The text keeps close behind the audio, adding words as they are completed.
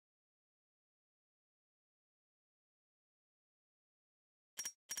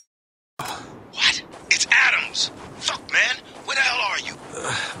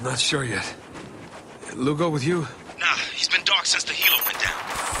I'm not sure yet. Lugo with you? Nah, he's been dark since the helo went down.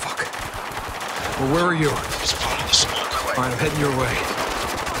 Fuck. Well, where are you? Just follow the smoke. All right, I'm heading your way.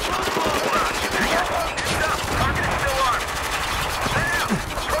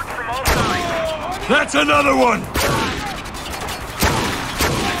 That's another one!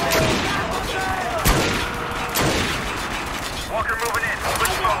 Walker moving in.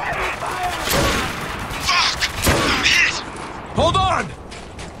 Let's focus. Fuck! I'm hit! Hold on!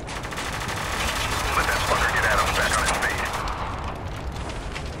 Let that fucker get Adams back on his feet.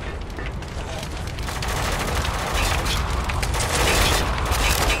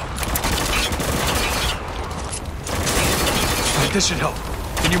 All right, this should help.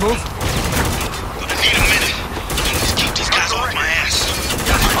 Can you move? Gonna need a minute. Just keep these guys off my ass.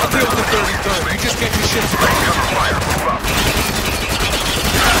 I'll deal with the 33rd. You just get your shit straight. Cover fire. Move up.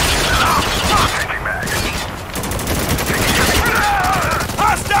 Changing mag.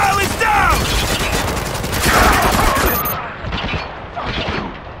 Hostile is down!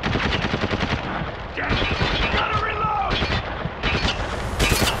 Gotta reload!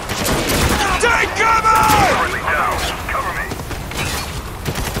 Take cover! Currently down. Cover me.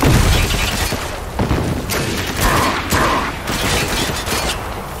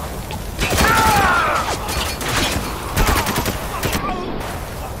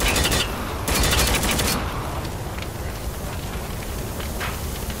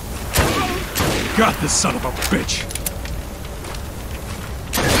 Got this son of a bitch!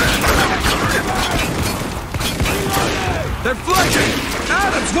 They're flanking!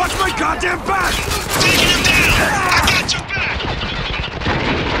 Adams, watch my goddamn back! Taking him down! I got your back!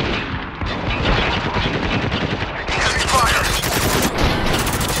 Heavy fire.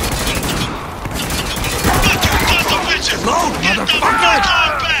 Fuck you, sons of bitches! Load, Get the motherfucker! fuck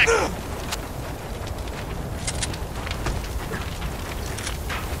on back!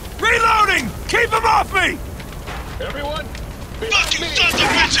 Reloading! Keep him off me! Everyone, Fuck you, sons of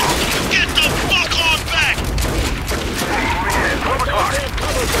bitches! Get the fuck on back! Moving in. 12 o'clock. team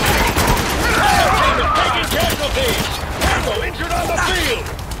is taking casualties! Cargo injured on the field!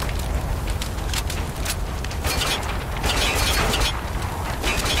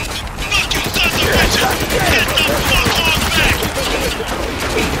 Fuck you, sons of bitches! Get the fuck on back!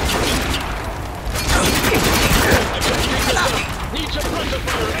 Need suppressor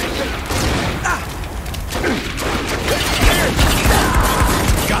fire ASAP!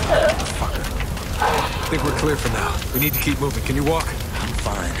 Got that, motherfucker. I think we're clear for now. We need to keep moving. Can you walk? I'm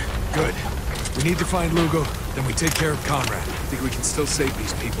fine. Good. We need to find Lugo, then we take care of Conrad. I think we can still save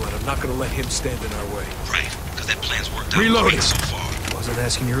these people, and I'm not gonna let him stand in our way. Right, because that plan's worked out Reloading. great so far. Wasn't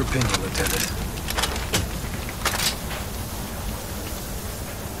asking your opinion, Lieutenant.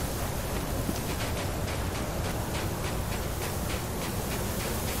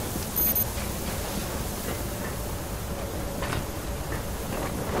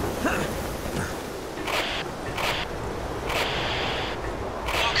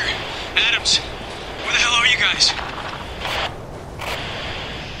 Walker, Adams, where the hell are you guys?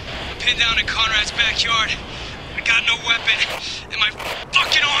 I'm pinned down in Conrad's backyard. I got no weapon, and my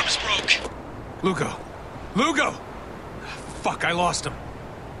fucking arm's broke. Lugo! Lugo! Fuck, I lost him.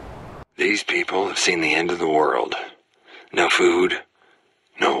 These people have seen the end of the world. No food,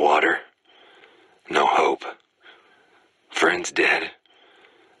 no water, no hope. Friends dead,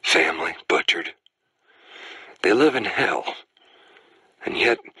 family butchered. They live in hell, and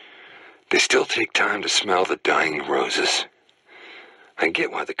yet they still take time to smell the dying roses. I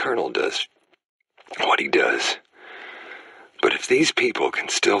get why the Colonel does what he does. But if these people can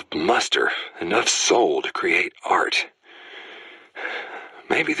still muster enough soul to create art,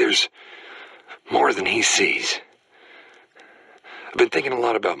 maybe there's more than he sees. I've been thinking a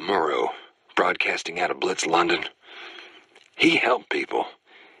lot about Murrow, broadcasting out of Blitz, London. He helped people.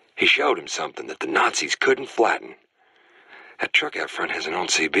 He showed him something that the Nazis couldn't flatten. That truck out front has an old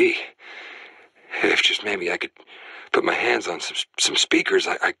CB. If just maybe I could put my hands on some speakers,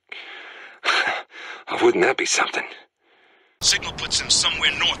 I wouldn't that be something? Signal puts him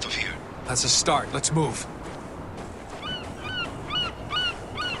somewhere north of here. That's a start. Let's move.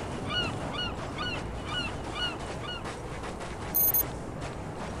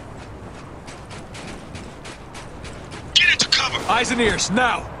 Get into cover! Eyes and ears,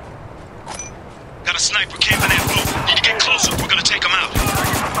 now! Got a sniper camping that road. Need to get closer. We're gonna take him out.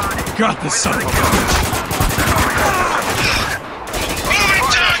 Got this son of a bitch! Moving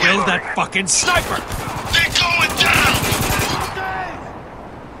target! Kill that fucking sniper! They're going down!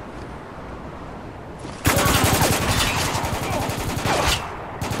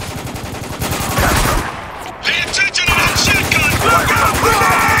 Pay attention to that shotgun! Look out!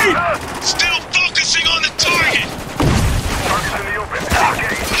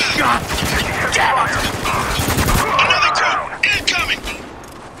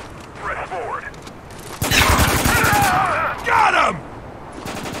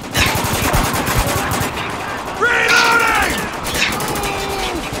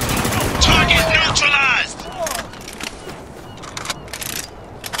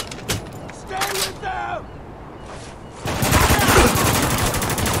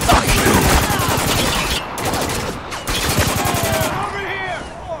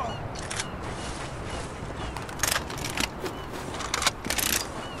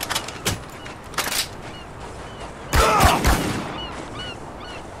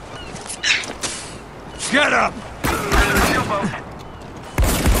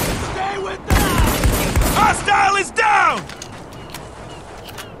 Hostile is down!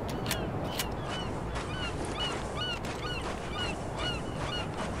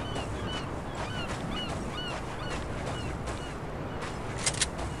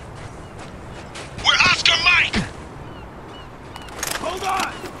 We're Oscar Mike! Hold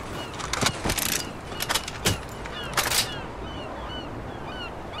on!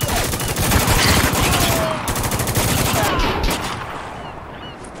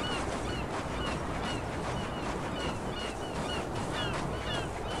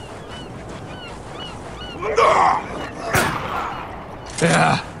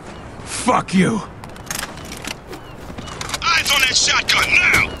 Yeah, fuck you. Eyes on that shotgun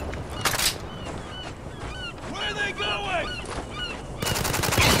now! Where are they going?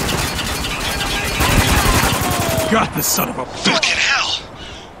 Got the son of a bitch! Fucking hell!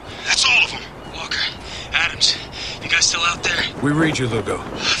 That's all of them. Walker, Adams, you guys still out there? We read you, Lugo. Oh,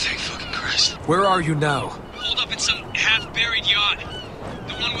 thank fucking Christ. Where are you now? Hold up in some half-buried yacht.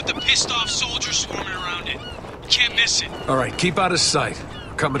 The one with the pissed-off soldiers swarming around it. You can't miss it. All right, keep out of sight.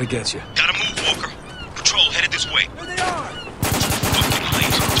 We're coming to get you. Gotta move, Walker. Patrol headed this way. There they are! Fucking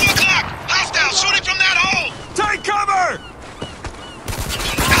late. 2 o'clock! Hostile shooting from that hole! Take cover!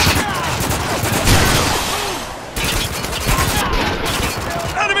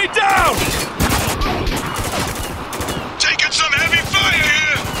 Enemy down! Taking some heavy fire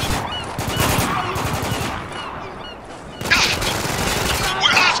here!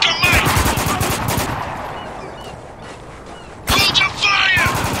 We're Oscar Mike! Hold your fire!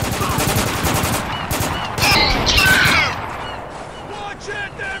 Hold clear! Watch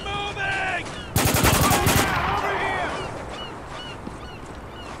it, they're moving! Over here!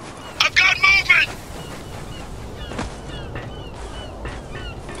 I've got movement!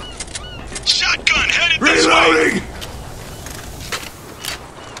 Shotgun headed this way! Reloading!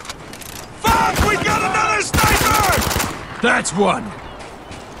 Fuck! We got another sniper! That's one.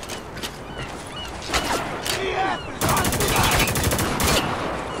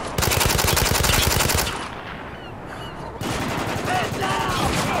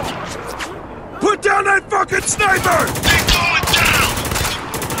 Put down that fucking sniper! They're going down!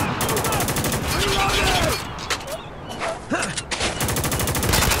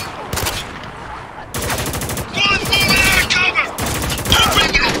 One moving out of cover! Open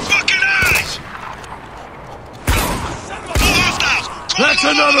your fucking eyes! More hostiles! That's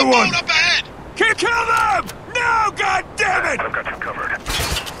Crawling all another over the one. boat up ahead! Kill them! No, god damn it! I've got you covered.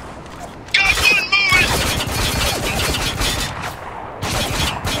 Got one moving!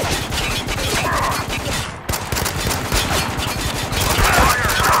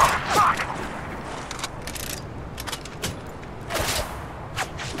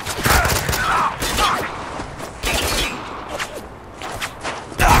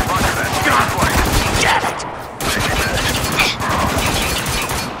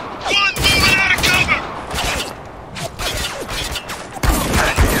 One moving out of cover!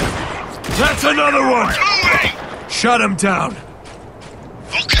 That's another one! Moving! Shut him down!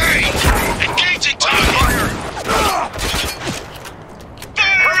 Okay! Engaging target!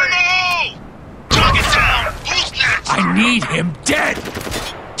 Fire in the hole! Target down! Who's next? I need him dead!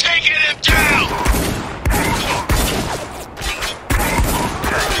 Taking him down!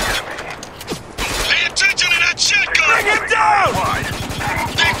 Pay attention to that shotgun! Bring him down!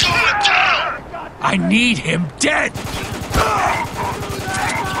 They're going down! I need him dead!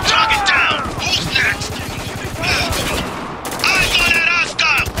 Target down! Who's next? Eyes on that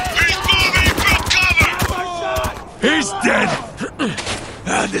hostile! He's moving from cover! He's dead!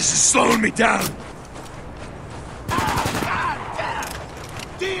 This is slowing me down!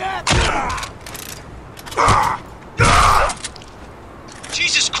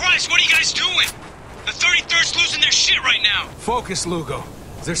 Jesus Christ, what are you guys doing? The 33rd's losing their shit right now. Focus, Lugo.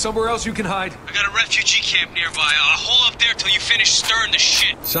 Is there somewhere else you can hide? I got a refugee camp nearby. I'll hole up there till you finish stirring the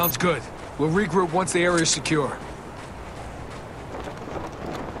shit. Sounds good. We'll regroup once the area's secure.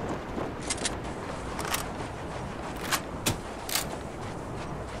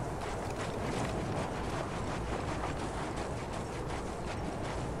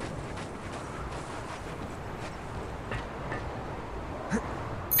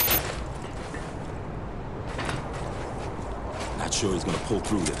 Not sure he's gonna pull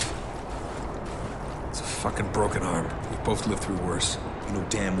through this. It's a fucking broken arm. We've both lived through worse. You know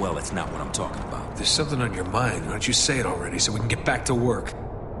damn well that's not what I'm talking about. There's something on your mind. Why don't you say it already so we can get back to work?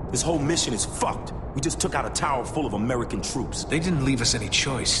 This whole mission is fucked. We just took out a tower full of American troops. They didn't leave us any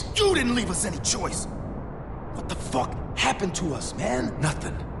choice. You didn't leave us any choice. What the fuck happened to us, man?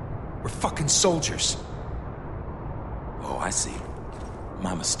 Nothing. We're fucking soldiers. Oh, I see.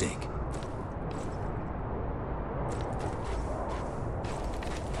 My mistake.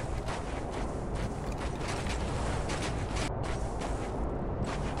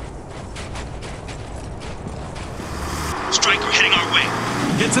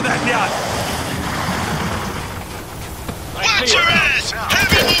 Get to that yacht! Watch your ass!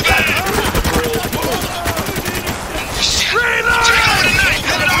 Heavy moving! Shit! Reload! Take over tonight!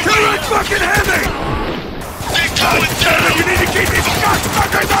 Headed our Kill way! it fucking heavy! They're going Damn it, down! you need to keep these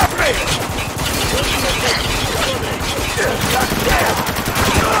cocksuckers off me!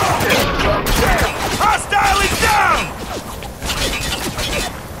 Hostile is down!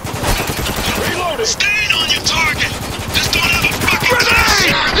 Reloading! Staying on your target! Just don't have a fucking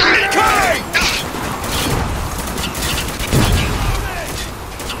Grenade! Incoming!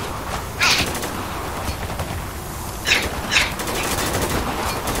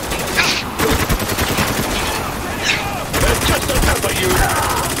 There's just enough of you!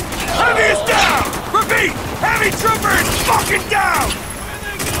 Heavy is down! Repeat! Heavy trooper is fucking down!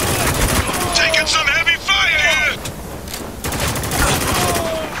 Taking some heavy fire here!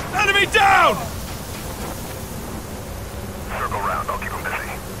 Enemy down! Circle round. I'll keep them busy.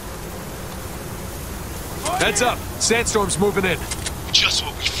 Heads up. Sandstorm's moving in. Just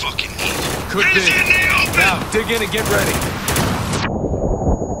what we fucking need. Could Hands be. in the open! Now, dig in and get ready.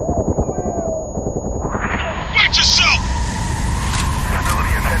 Watch yourself!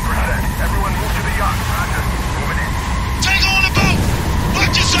 Stability at 10%. Everyone move to the yacht. Roger. Moving in. Take on the boat!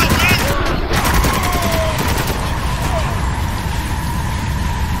 Watch yourself, man!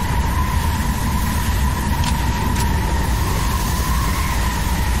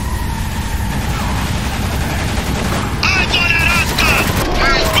 Eyes on that hostile!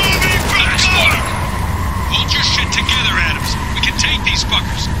 Moving from cover! Hold your shit together, Adams. We can take these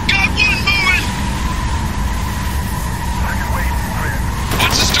fuckers. Got one moving! Second wave. Clear.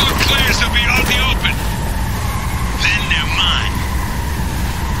 Once the storm clears, they'll be out in the open. Then they're mine.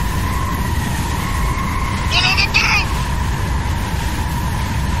 One on the boat!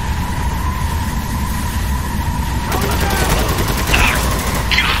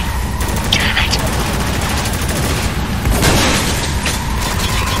 God damn it!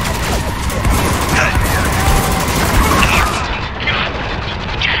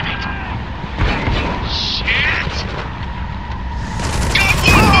 Shit! Got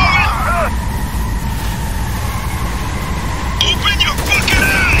one moving! Open your fucking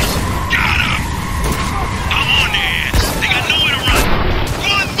eyes! Got him! I'm on their ass. They got nowhere to run.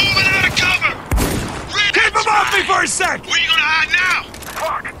 One moving out of cover! Keep him off me for a sec! Where you gonna hide now?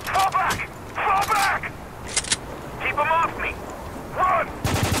 Fuck! Fall back! Fall back! Keep them off me! Run!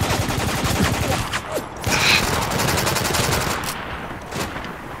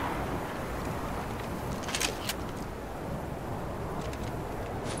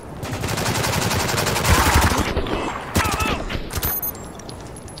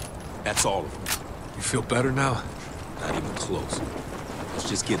 That's all of them. You feel better now? Not even close. Let's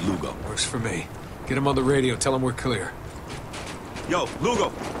just get Lugo. Works for me. Get him on the radio. Tell him we're clear. Yo,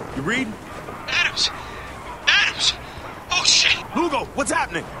 Lugo, you read? Adams! Adams! Oh shit! Lugo, what's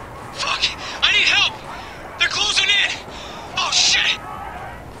happening? Fuck! I need help! They're closing in! Oh shit!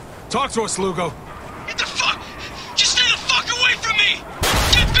 Talk to us, Lugo. Get the fuck! Just stay the fuck away from me!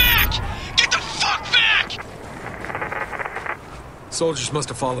 Get back! Get the fuck back! Soldiers must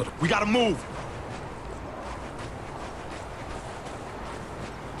have followed him. We gotta move.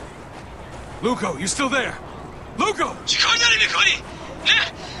 Lugo, you still there? Lugo! 시간이 미거리! 네!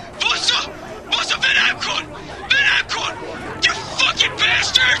 벌써! 벌써 베나콘! 베나콘! You fucking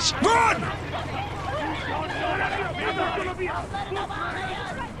bastards! Run!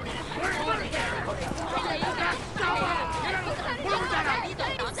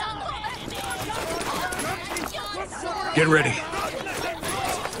 Get ready.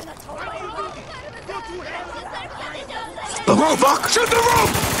 The rope, fuck! Shoot the rope!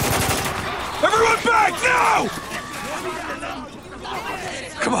 Everyone back, now!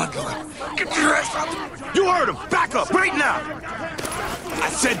 Come on, Lugo. Get your ass up. You heard him. Back up right now. I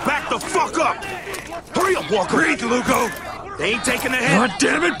said back the fuck up. Hurry up, Walker. Breathe, Lugo. They ain't taking the hit. God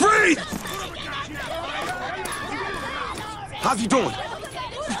damn it, breathe! How's he doing?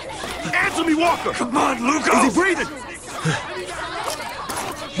 Answer me, Walker. Come on, Lugo! Is he breathing?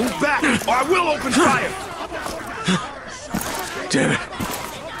 Move back, or I will open fire. Damn it.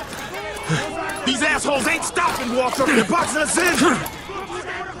 These assholes ain't stopping, Walker. They're boxing us in.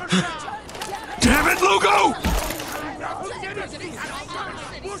 Damn it, Lugo!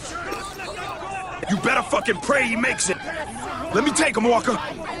 You better fucking pray he makes it. Let me take him, Walker.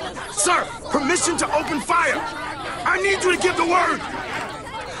 Sir, permission to open fire. I need you to give the word.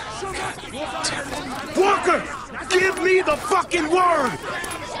 Walker, give me the fucking word.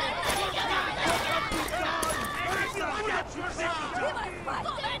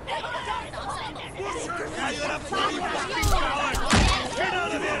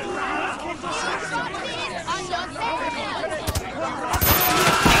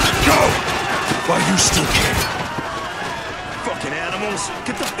 while you still can. Fucking animals!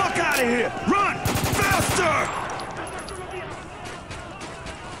 Get the fuck out of here! Run! Faster!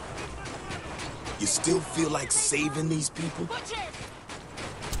 You still feel like saving these people?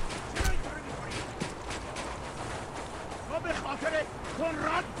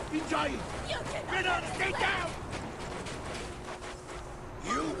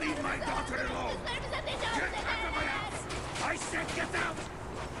 You leave my daughter alone! Get out of my house! I said get out!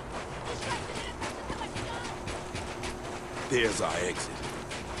 There's our exit.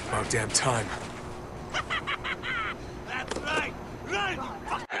 About damn time. That's right! Run!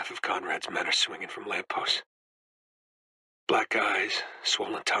 Half of Conrad's men are swinging from lampposts. Black eyes,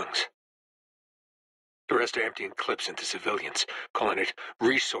 swollen tongues. The rest are emptying clips into civilians, calling it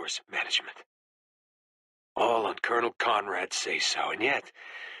resource management. All on Colonel Conrad's say-so, and yet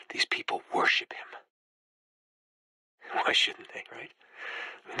these people worship him. Why shouldn't they, right?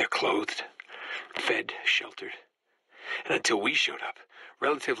 I mean, they're clothed, fed, sheltered, and until we showed up,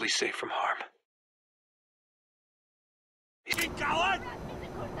 relatively safe from harm. Keep going!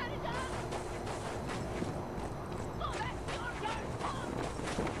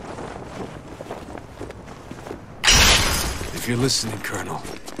 If you're listening, Colonel,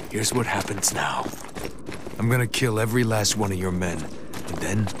 here's what happens now. I'm gonna kill every last one of your men, and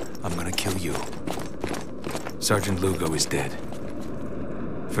then I'm gonna kill you. Sergeant Lugo is dead.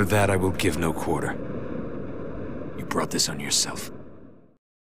 For that, I will give no quarter. You brought this on yourself.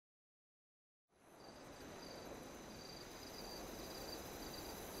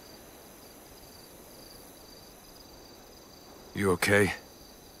 You okay?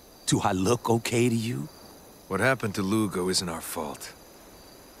 Do I look okay to you? What happened to Lugo isn't our fault.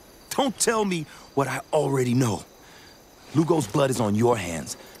 Don't tell me what I already know. Lugo's blood is on your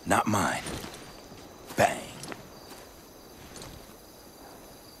hands, not mine. Bang.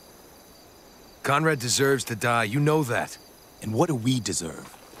 Conrad deserves to die, you know that. And what do we deserve?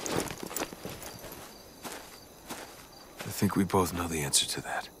 I think we both know the answer to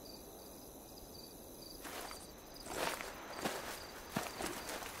that.